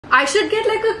I should get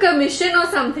like a commission or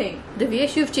something.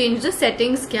 Divyesh, you've changed the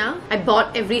settings, kya? I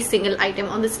bought every single item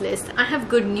on this list. I have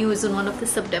good news on one of the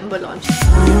September launches.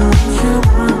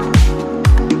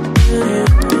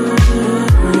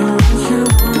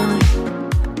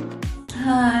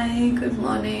 Hi, good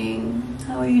morning.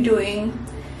 How are you doing?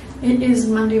 It is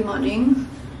Monday morning.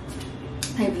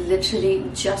 I've literally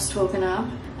just woken up.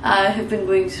 I have been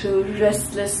going through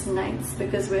restless nights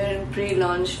because we're in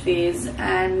pre-launch phase,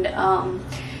 and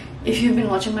if you've been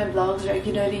watching my vlogs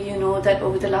regularly, you know that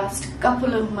over the last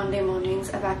couple of Monday mornings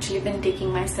I've actually been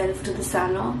taking myself to the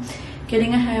salon,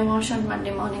 getting a hair wash on Monday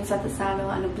mornings at the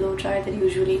salon, and a blow dry that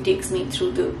usually takes me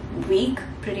through the week,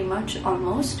 pretty much,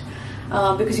 almost.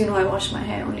 Because you know I wash my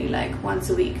hair only like once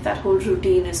a week. That whole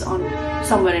routine is on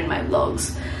somewhere in my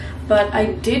vlogs. But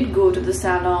I did go to the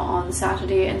salon on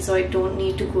Saturday, and so I don't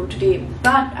need to go today.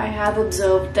 But I have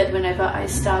observed that whenever I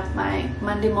start my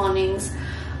Monday mornings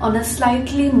on a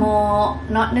slightly more,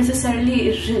 not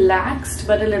necessarily relaxed,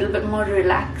 but a little bit more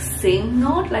relaxing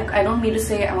note, like I don't mean to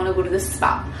say I want to go to the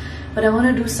spa, but I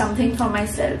want to do something for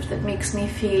myself that makes me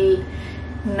feel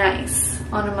nice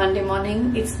on a Monday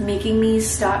morning. It's making me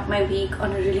start my week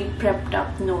on a really prepped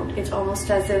up note. It's almost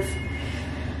as if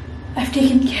I've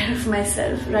taken care of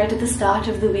myself right at the start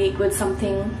of the week with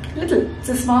something little. It's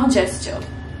a small gesture.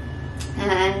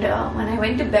 And when I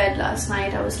went to bed last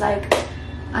night, I was like,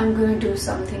 I'm going to do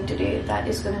something today that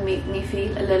is going to make me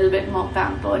feel a little bit more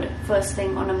pampered first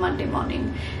thing on a Monday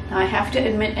morning. Now I have to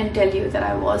admit and tell you that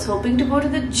I was hoping to go to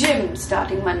the gym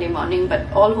starting Monday morning,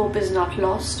 but all hope is not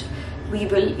lost. We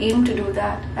will aim to do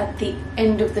that at the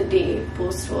end of the day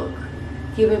post work.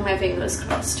 Keeping my fingers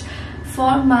crossed.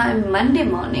 For my Monday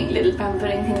morning little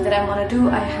pampering thing that I want to do,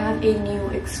 I have a new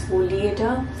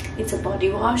exfoliator. It's a body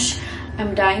wash.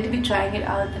 I'm dying to be trying it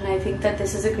out, and I think that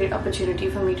this is a great opportunity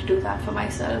for me to do that for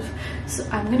myself. So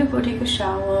I'm gonna go take a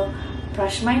shower,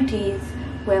 brush my teeth,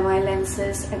 wear my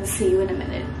lenses, and see you in a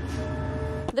minute.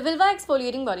 The Vilvah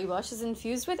exfoliating body wash is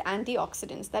infused with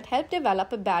antioxidants that help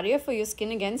develop a barrier for your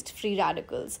skin against free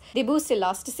radicals. They boost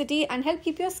elasticity and help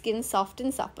keep your skin soft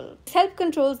and supple. This help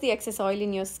controls the excess oil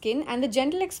in your skin, and the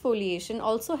gentle exfoliation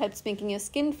also helps making your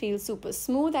skin feel super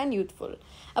smooth and youthful.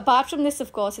 Apart from this,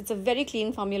 of course, it's a very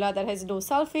clean formula that has no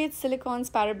sulfates, silicones,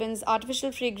 parabens,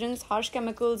 artificial fragrance, harsh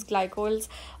chemicals, glycols,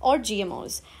 or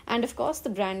GMOs. And of course, the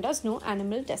brand does no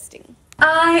animal testing.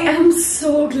 I am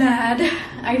so glad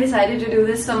I decided to do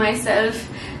this for myself.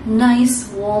 Nice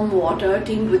warm water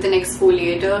teamed with an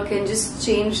exfoliator can just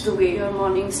change the way your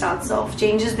morning starts off,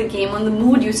 changes the game on the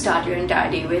mood you start your entire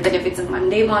day with. And if it's a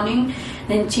Monday morning,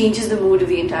 then changes the mood of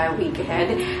the entire week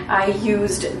ahead. I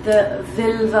used the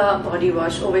Vilvah body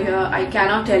wash over here. I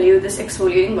cannot tell you, this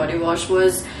exfoliating body wash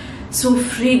was so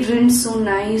fragrant, so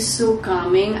nice, so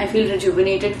calming. I feel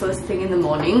rejuvenated first thing in the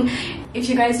morning. If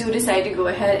you guys do decide to go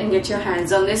ahead and get your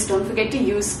hands on this, don't forget to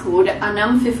use code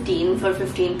Aanam15 for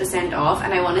 15% off.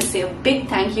 And I want to say a big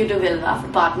thank you to Vilvah for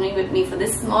partnering with me for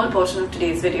this small portion of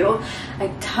today's video. I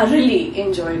thoroughly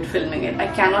enjoyed filming it.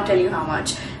 I cannot tell you how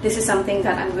much. This is something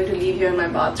that I'm going to leave here in my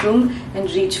bathroom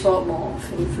and reach for more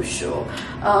often for sure.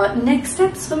 Next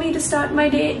steps for me to start my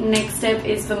day. Next step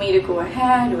is for me to go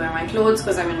ahead, wear my clothes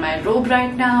because I'm in my robe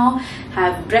right now,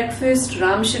 have breakfast.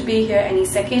 Ram should be here any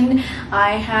second.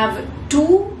 I have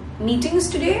 2 meetings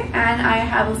today, and I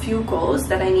have a few calls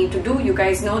that I need to do. You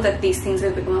guys know that these things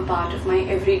have become a part of my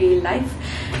everyday life,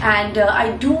 and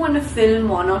I do want to film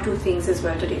 1 or 2 things as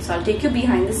well today, so I'll take you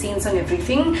behind the scenes on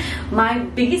everything. My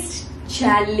biggest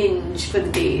challenge for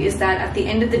the day is that at the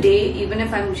end of the day, even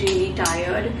if I'm really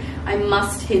tired, I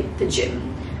must hit the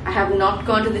gym. I have not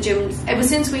gone to the gym ever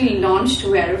since we launched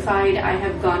Verified. I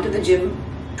have gone to the gym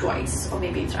twice or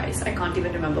maybe thrice, I can't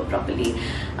even remember properly.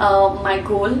 My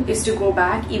goal is to go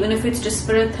back, even if it's just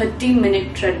for a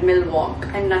 30-minute treadmill walk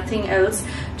and nothing else,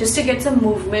 just to get some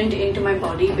movement into my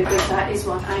body, because that is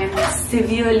what I am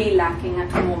severely lacking at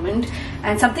the moment,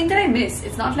 and something that I miss.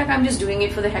 It's not like I'm just doing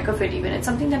it for the heck of it even. It's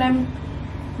something that I'm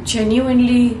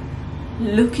genuinely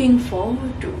looking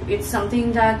forward to. It's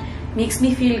something that makes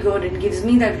me feel good. It gives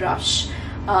me that rush.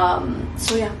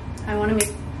 So yeah, I want to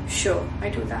make sure I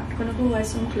do that. I'm gonna go wear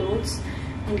some clothes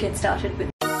and get started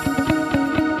with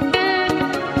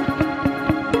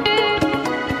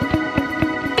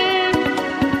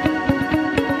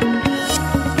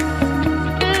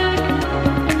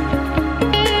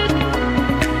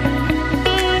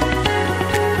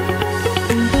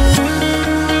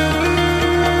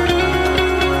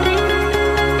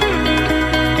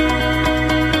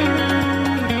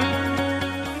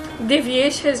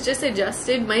Divyesh has just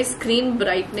adjusted my screen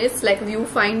brightness, like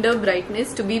viewfinder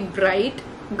brightness, to be bright.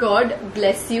 God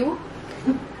bless you.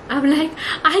 I'm like,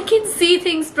 I can see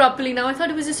things properly now. I thought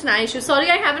it was just an eye issue.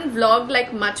 Sorry I haven't vlogged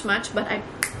like much, but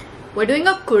we're doing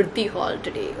a kurti haul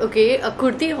today, okay? A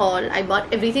kurti haul. I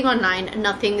bought everything online.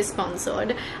 Nothing is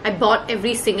sponsored. I bought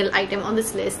every single item on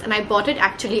this list, and I bought it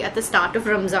actually at the start of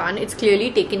Ramzan. It's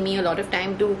clearly taken me a lot of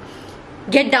time to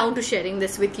get down to sharing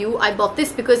this with you. I bought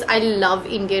this because I love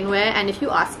Indian wear, and if you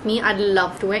ask me, I'd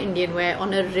love to wear Indian wear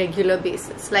on a regular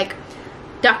basis. Like,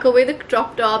 tuck away the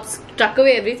crop tops, tuck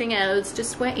away everything else,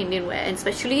 just wear Indian wear. And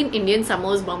especially in Indian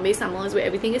summers, Bombay summers, where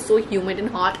everything is so humid and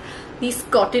hot, these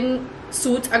cotton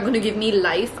suits are going to give me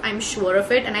life, I'm sure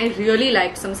of it. And I really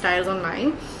liked some styles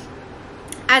online.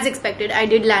 As expected, I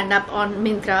did land up on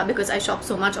Myntra because I shop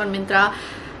so much on Myntra.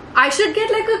 I should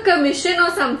get like a commission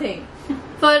or something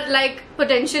for like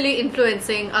potentially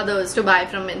influencing others to buy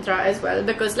from Myntra as well,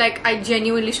 because like I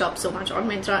genuinely shop so much on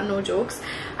Myntra, no jokes.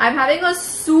 I'm having a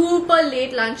super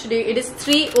late lunch today. It is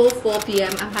 3:04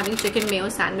 p.m. I'm having chicken mayo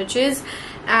sandwiches,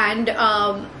 and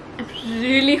I'm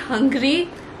really hungry.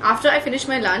 After I finish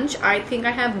my lunch, I think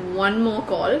I have one more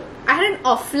call. I had an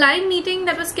offline meeting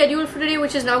that was scheduled for today,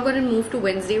 which is now going to move to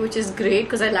Wednesday, which is great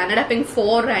because I landed up in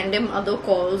 4 random other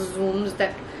calls, Zooms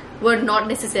that were not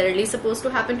necessarily supposed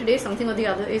to happen today. Something or the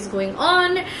other is going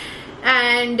on.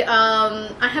 And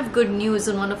I have good news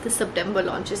on one of the September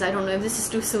launches. I don't know if this is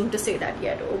too soon to say that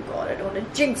yet. Oh god, I don't want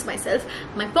to jinx myself.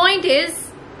 My point is,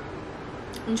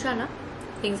 inshallah,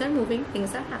 things are moving,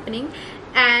 things are happening,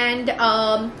 and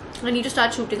I need to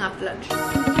start shooting after lunch.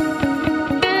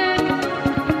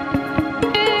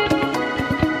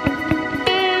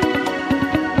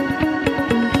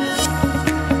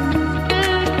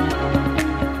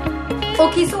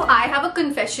 Okay, so I have a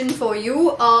confession for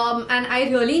you, and I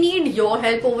really need your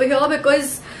help over here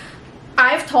because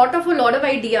I've thought of a lot of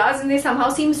ideas and they somehow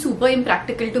seem super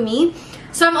impractical to me.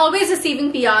 So I'm always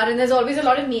receiving PR and there's always a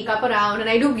lot of makeup around, and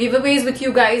I do giveaways with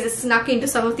you guys. It's snuck into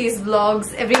some of these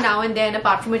vlogs every now and then,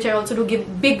 apart from which I also do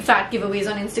give big fat giveaways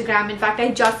on Instagram. In fact,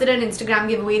 I just did an Instagram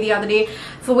giveaway the other day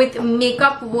with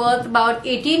makeup worth about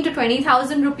 18 to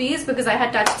 20,000 rupees because I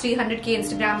had touched 300k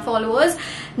Instagram followers.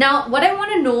 Now, what I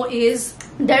want to know is,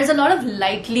 there's a lot of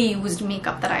lightly used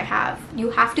makeup that I have. You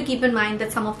have to keep in mind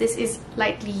that some of this is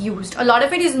lightly used. A lot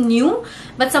of it is new,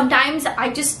 but sometimes I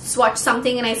just swatch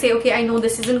something and I say, okay, I know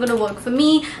this isn't going to work for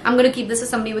me. I'm going to keep this as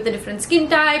somebody with a different skin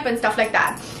type and stuff like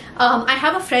that. I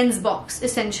have a friends box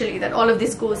essentially that all of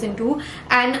this goes into,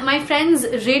 and my friends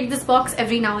raid this box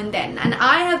every now and then, and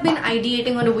I have been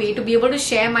ideating on a way to be able to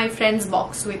share my friends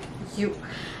box with you.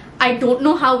 I don't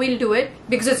know how we'll do it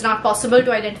because it's not possible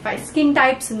to identify skin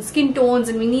types and skin tones,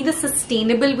 and we need a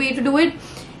sustainable way to do it.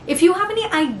 If you have any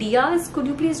ideas, could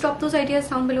you please drop those ideas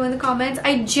down below in the comments?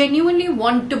 I genuinely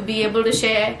want to be able to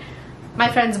share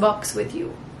my friends box with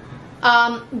you.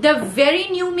 The very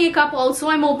new makeup also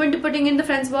I'm open to putting in the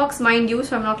friends box, mind you,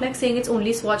 so I'm not like saying it's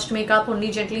only swatched makeup,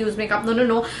 only gently used makeup.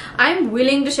 No, I'm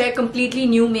willing to share completely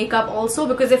new makeup also,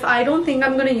 because if I don't think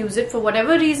I'm going to use it for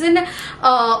whatever reason,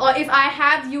 or if I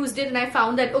have used it and I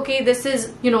found that okay, this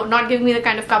is, you know, not giving me the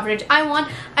kind of coverage I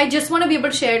want, I just want to be able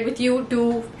to share it with you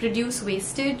to reduce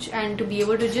wastage and to be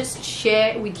able to just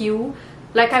share with you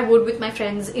like I would with my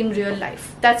friends in real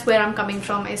life. That's where I'm coming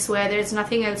from, I swear. There's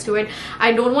nothing else to it.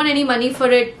 I don't want any money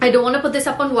for it. I don't want to put this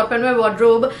up on Wattpad My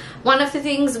Wardrobe. One of the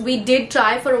things we did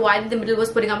try for a while in the middle was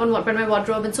putting up on Wattpad My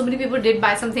Wardrobe, and so many people did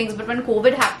buy some things, but when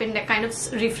COVID happened, I kind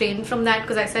of refrained from that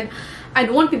because I said I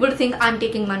don't want people to think I'm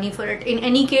taking money for it. In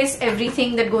any case,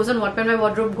 everything that goes on Wattpad My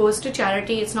Wardrobe goes to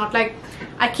charity. It's not like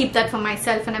I keep that for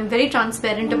myself, and I'm very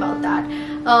transparent about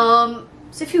that.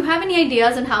 So if you have any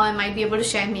ideas on how I might be able to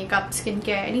share makeup,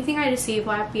 skincare, anything I receive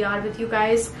via PR with you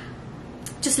guys,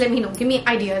 just let me know. Give me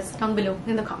ideas down below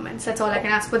in the comments. That's all I can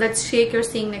ask for. That's Sheikh you're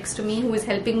seeing next to me, who is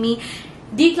helping me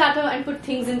declutter and put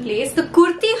things in place. The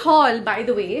kurti haul, by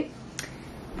the way,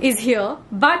 is here,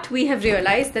 but we have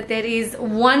realized that there is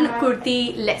one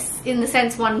kurti less, in the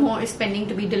sense one more is pending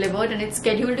to be delivered, and it's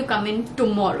scheduled to come in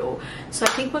tomorrow. So I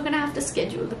think we're gonna have to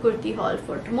schedule the kurti haul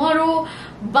for tomorrow,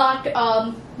 but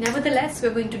nevertheless,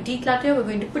 we're going to declutter, we're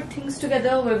going to put things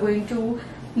together, we're going to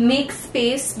make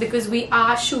space because we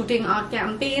are shooting our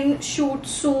campaign shoot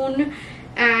soon,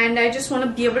 and I just want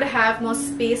to be able to have more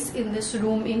space in this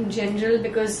room in general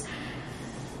because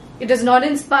it does not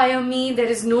inspire me. There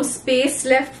is no space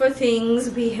left for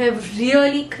things. We have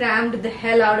really crammed the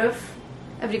hell out of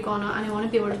every corner, and I want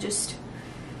to be able to just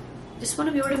want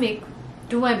to be able to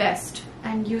do my best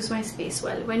and use my space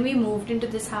well. When we moved into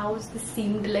this house, this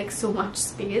seemed like so much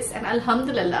space, and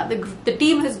alhamdulillah, the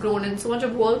team has grown and so much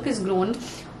of work has grown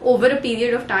over a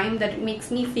period of time that it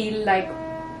makes me feel like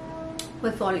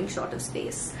we're falling short of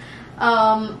space.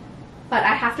 but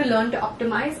I have to learn to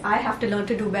optimize. I have to learn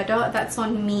to do better. That's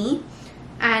on me.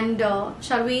 And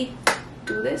shall we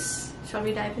do this? Shall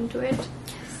we dive into it?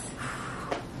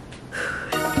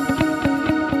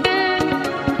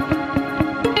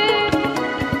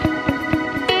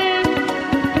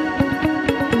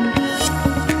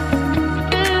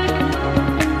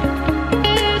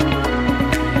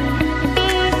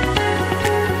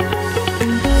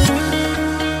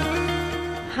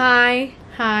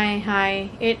 Hi.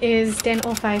 It is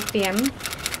 10:05 p.m.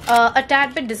 A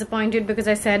tad bit disappointed because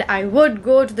I said I would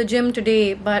go to the gym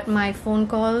today, but my phone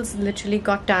calls literally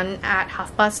got done at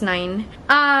 9:30.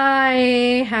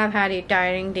 I have had a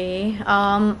tiring day.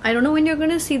 I don't know when you're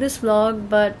gonna see this vlog,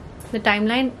 but the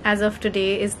timeline as of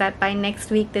today is that by next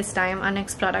week this time our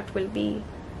next product will be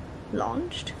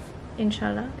launched.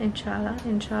 Inshallah.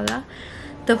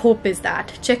 The hope is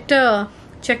that.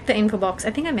 Check the info box.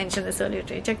 I think I mentioned this earlier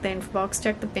today. Check the info box,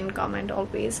 check the pinned comment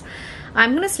always.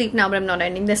 I'm gonna sleep now, but I'm not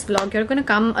ending this vlog. You're gonna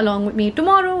come along with me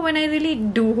tomorrow when I really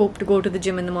do hope to go to the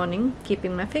gym in the morning.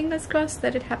 Keeping my fingers crossed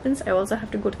that it happens. I also have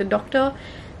to go to the doctor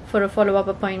for a follow-up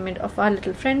appointment of our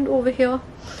little friend over here.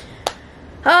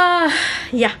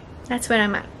 Yeah, that's where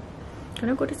I'm at.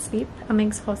 Gonna go to sleep. I'm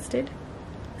exhausted.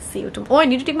 See you tomorrow. Oh, I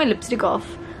need to take my lipstick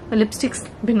off. My lipstick's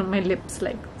been on my lips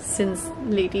like since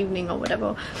late evening or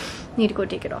whatever. Need to go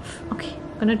take it off. Okay,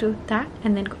 gonna do that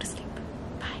and then go to sleep.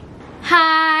 Bye.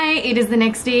 Hi, it is the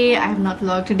next day. I have not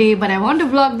vlogged today, but I want to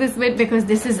vlog this bit because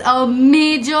this is a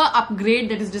major upgrade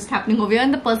that is just happening over here,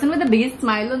 and the person with the biggest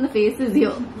smile on the face is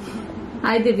here.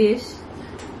 Hi Divyesh.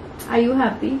 Are you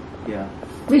happy? Yeah.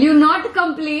 Will you not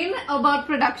complain about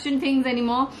production things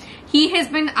anymore? He has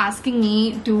been asking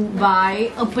me to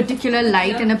buy a particular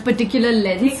light and a particular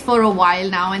lens for a while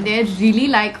now, and they're really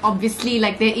like, obviously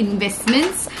like they're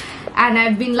investments, and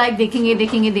I've been like taking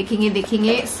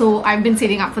it. So I've been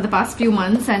saving up for the past few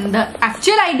months, and the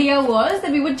actual idea was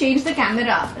that we would change the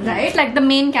camera, right? Like the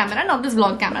main camera, not this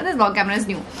vlog camera. This vlog camera is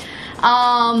new.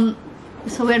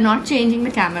 So we're not changing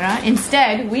the camera.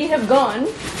 Instead, we have gone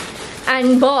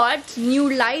and bought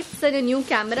new lights and a new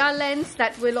camera lens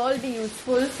that will all be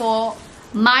useful for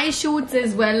my shoots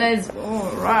as well as,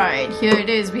 alright, here it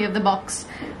is, we have the box.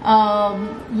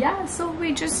 Yeah, so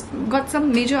we just got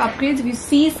some major upgrades. If you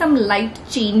see some light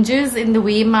changes in the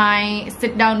way my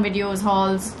sit down videos,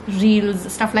 hauls, reels,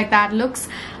 stuff like that looks,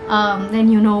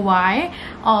 then you know why.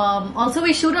 Also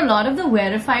we shoot a lot of the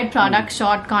verified product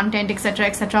shot content,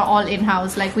 etc, all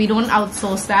in-house. Like we don't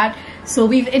outsource that, so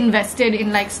we've invested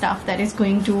in like stuff that is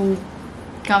going to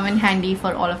come in handy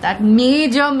for all of that.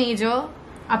 Major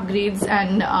upgrades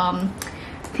and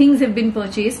things have been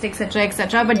purchased,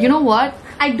 etc. But you know what,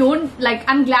 I don't like,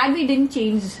 I'm glad we didn't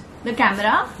change the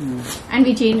camera and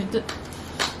we changed the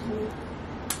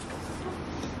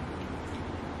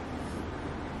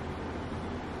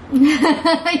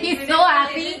he's so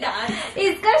happy.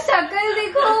 Iska shakal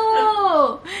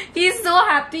dekho. He's so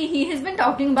happy. He has been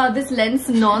talking about this lens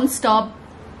non-stop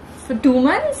for 2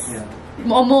 months? Yeah.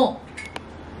 Or more.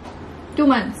 2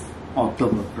 months.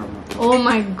 October. Oh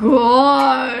my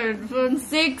god, from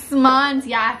 6 months.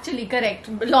 Yeah, actually correct.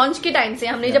 Launch के time से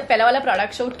हमने जब पहला वाला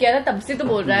product shoot किया था तब से तो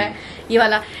बोल रहा है ये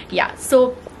वाला. Yeah,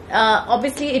 so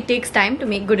obviously it takes time to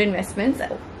make good investments.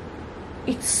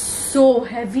 It's so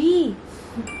heavy.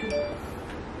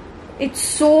 It's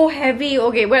so heavy.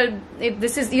 Okay, well,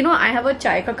 this is, you know, I have a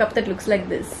chai ka cup that looks like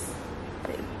this.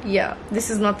 Yeah, this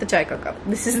is not the chai ka cup.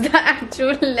 This is the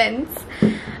actual lens.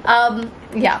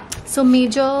 Yeah, so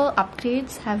major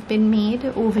upgrades have been made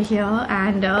over here,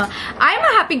 and I'm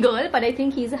a happy girl, but I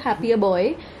think he's a happier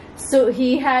boy. So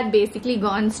he had basically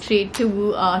gone straight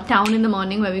to town in the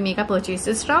morning where we make our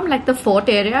purchases from, like the fort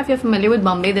area. If you're familiar with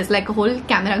Bombay, there's like a whole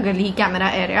camera gully, camera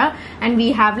area, and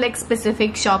we have like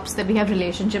specific shops that we have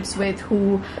relationships with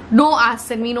who know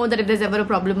us, and we know that if there's ever a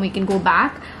problem we can go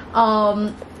back.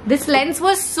 This lens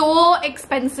was so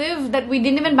expensive that we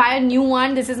didn't even buy a new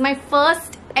one. This is my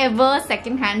first ever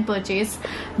second-hand purchase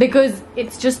because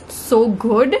it's just so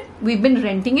good. We've been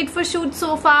renting it for shoots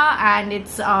so far, and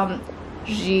it's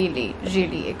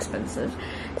really expensive.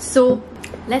 So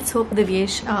let's hope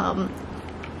Divyesh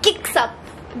kicks up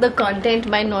the content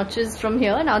by notches from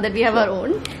here now that we have our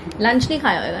own. Lunch नहीं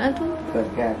खाया होगा ना तू?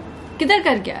 किधर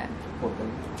कर गया है?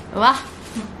 Wow.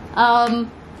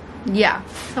 Yeah,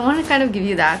 so I want to kind of give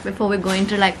you that before we go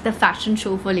into like the fashion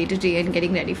show for later today and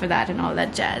getting ready for that and all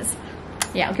that jazz.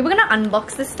 Yeah, okay, we're gonna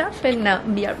unbox this stuff and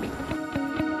BRB.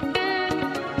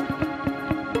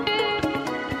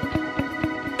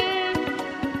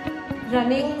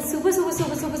 running super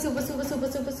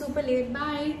late.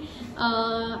 Bye.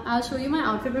 I'll show you my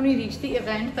outfit when we reach the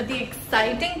event, but the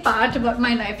exciting part about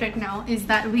my life right now is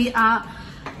that we are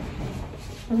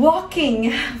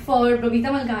walking for Babita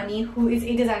Malgani, who is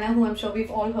a designer who I'm sure we've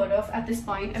all heard of at this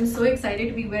point. I'm so excited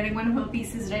to be wearing one of her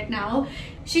pieces right now.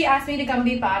 She asked me to come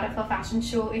be part of her fashion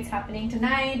show. It's happening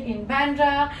tonight in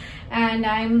Bandra, and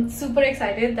I'm super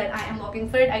excited that I am walking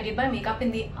for it. I did my makeup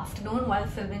in the afternoon while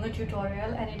filming a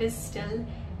tutorial, and it is still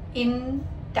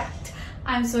intact.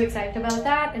 I'm so excited about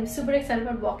that. I'm super excited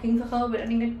about walking for her. We're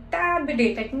running a tad bit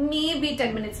late, like maybe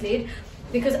 10 minutes late,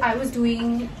 because I was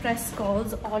doing press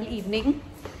calls all evening.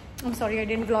 I'm sorry I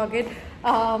didn't vlog it.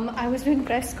 I was doing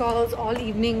press calls all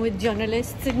evening with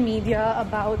journalists and media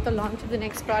about the launch of the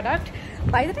next product.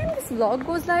 By the time this vlog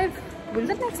goes live, will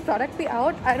the next product be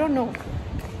out? I don't know.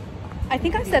 I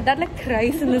think I've said that like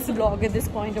thrice in this vlog at this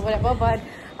point or whatever, but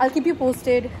I'll keep you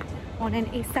posted on an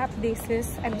ASAP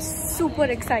basis. I'm super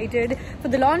excited for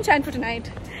the launch and for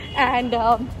tonight. And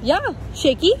yeah,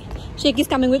 Shaky's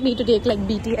coming with me to take like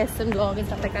BTS and vlog and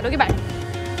stuff like that. Okay, bye.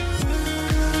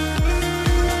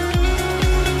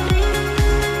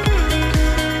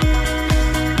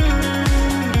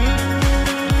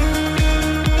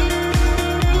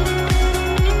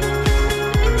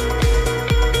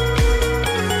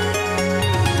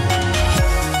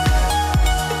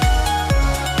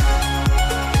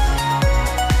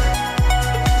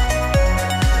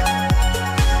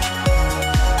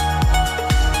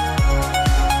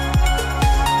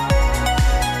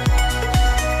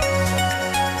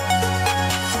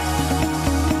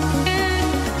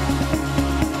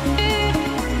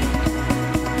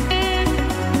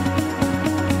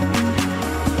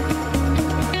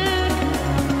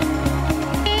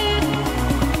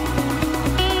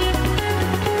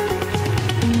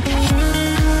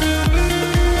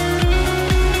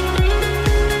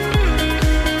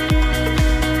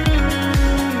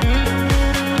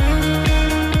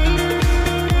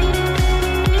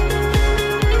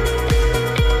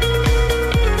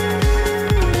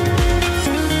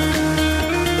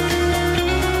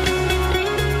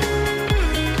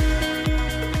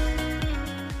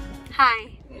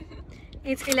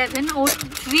 It's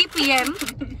 11:03 p.m.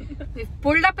 We've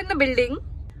pulled up in the building.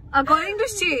 According to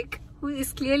Sheikh, who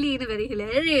is clearly in a very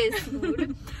hilarious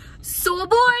mood,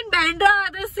 Sobo and Bandra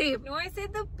are the same. No, I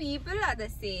said the people are the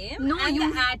same. No, and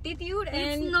you, the attitude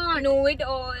and not. know it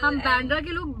all. हम Bandra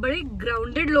के लोग बड़े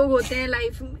grounded लोग होते हैं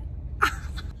life में.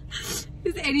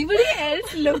 Is anybody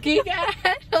else looking at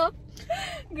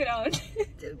grounded?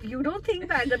 You don't think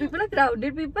Bandra people are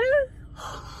grounded people?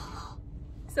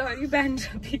 Sorry,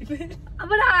 Bandra people.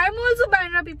 But I'm also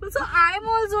Bandra people, so I'm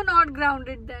also not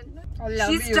grounded then. I love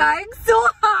She's you. trying so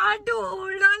hard to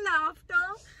hold her laughter.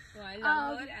 No, I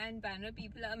love her, and Bandra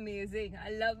people are amazing.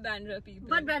 I love Bandra people.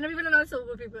 But Bandra people are not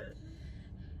sober people.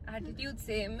 Attitude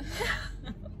same.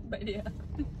 But yeah.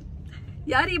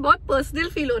 यार ये बहुत personal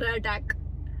feel हो रहा है attack.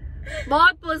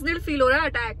 बहुत personal feel हो रहा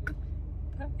है attack.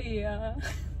 Yeah.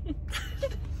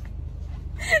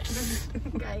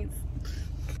 Guys,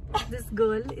 this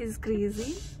girl is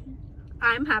crazy.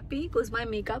 I'm happy because my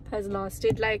makeup has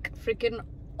lasted like freaking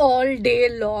all day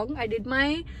long. I did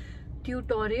my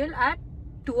tutorial at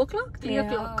 2 o'clock, 3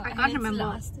 o'clock. I can't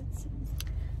remember.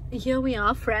 Here we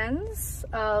are, friends.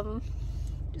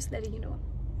 Just letting you know.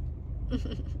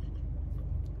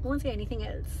 Won't say anything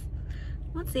else.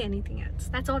 Won't say anything else.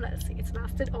 That's all I'll say. It's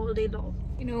lasted all day long.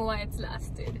 You know why it's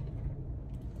lasted?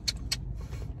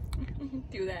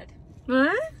 Do that.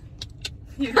 What?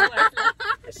 You know why it's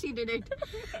lasted? She did it.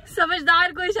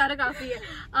 समझदार को इशारा काफी है.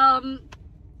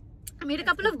 I made a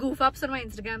couple of goof ups on my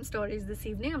Instagram stories this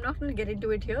evening. I'm not going to get into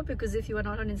it here because if you are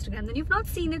not on Instagram, then you've not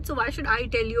seen it. So why should I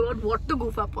tell you about what the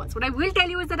goof up was? What I will tell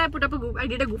you is that I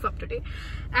did a goof up today,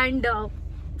 and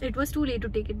it was too late to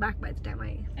take it back by the time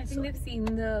I think they've seen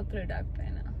the product by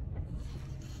now.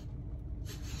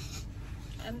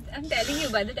 I'm telling you,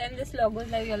 by the time this vlog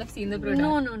goes live, you'll have seen the product.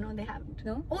 No, they haven't.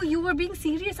 No? Oh, you were being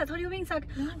serious. I thought you were being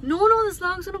sarcastic. No, this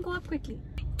vlog's gonna go up quickly.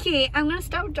 Okay, I'm gonna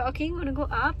stop talking. I'm gonna go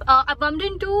up. I bumped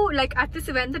into, like, at this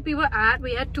event that we were at,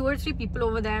 we had 2 or 3 people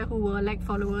over there who were like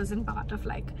followers and part of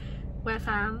like We're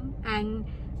Fam. And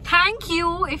thank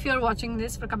you if you're watching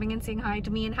this for coming and saying hi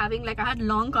to me and having, like, I had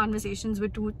long conversations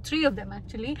with 2 or 3 of them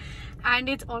actually, and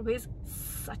it's always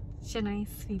such a nice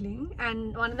feeling.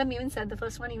 And one of them even said, the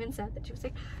first one even said that she was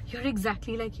like, you're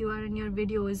exactly like you are in your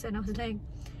videos. And I was like,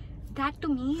 that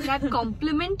to me, that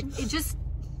compliment, it just,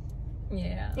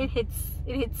 yeah, it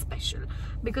hits special,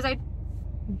 because I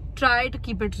try to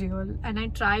keep it real and I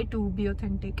try to be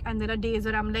authentic, and there are days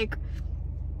where I'm like,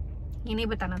 ये नहीं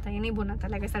बताना था, ये नहीं बोलना था.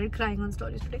 Like I started crying on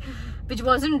stories today, which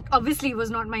obviously was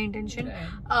not my intention.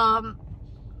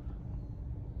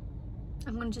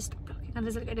 I'm gonna just stop talking.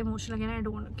 Otherwise I'll get emotional again. I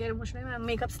don't want to get emotional. My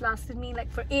makeup's lasted me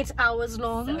like for 8 hours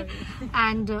long.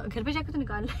 And घर पे जाकर तो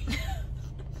निकाल.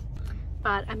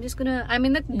 But I'm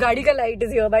in the गाड़ी का light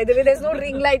is here. By the way, there's no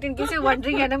ring light in case you're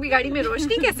wondering है ना कि गाड़ी में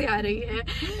रोशनी कैसे आ रही है.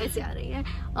 ऐसे आ रही है.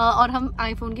 और हम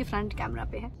iPhone के फ्रंट कैमरा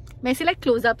पे है. मैं इसे like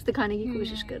close-ups दिखाने की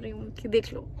कोशिश कर रही हूँ कि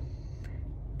देख लो,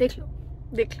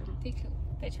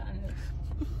 पहचान लो.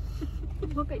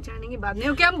 वो पहचानेंगे बाद में.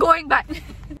 Okay, I'm going back.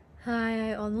 Hi,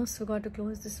 I almost forgot to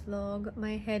close this vlog.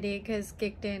 My headache has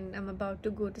kicked in. I'm about to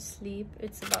go to sleep.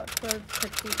 It's about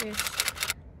 12:30ish.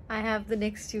 I have the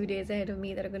next few days ahead of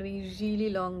me that are going to be really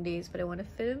long days, but I want to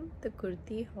film the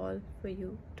kurti haul for you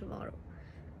tomorrow.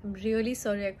 I'm really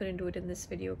sorry I couldn't do it in this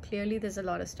video. Clearly there's a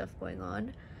lot of stuff going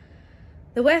on.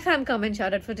 The webcam comment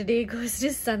shout out for today goes to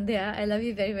Sandhya. I love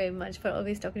you very, very much for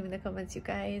always talking to me in the comments, you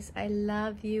guys. I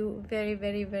love you very,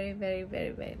 very, very, very, very,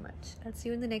 very much. I'll see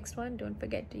you in the next one. Don't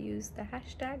forget to use the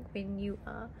hashtag when you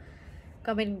are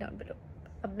commenting down below.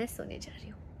 अब मैं सोने जा रही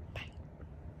हूँ.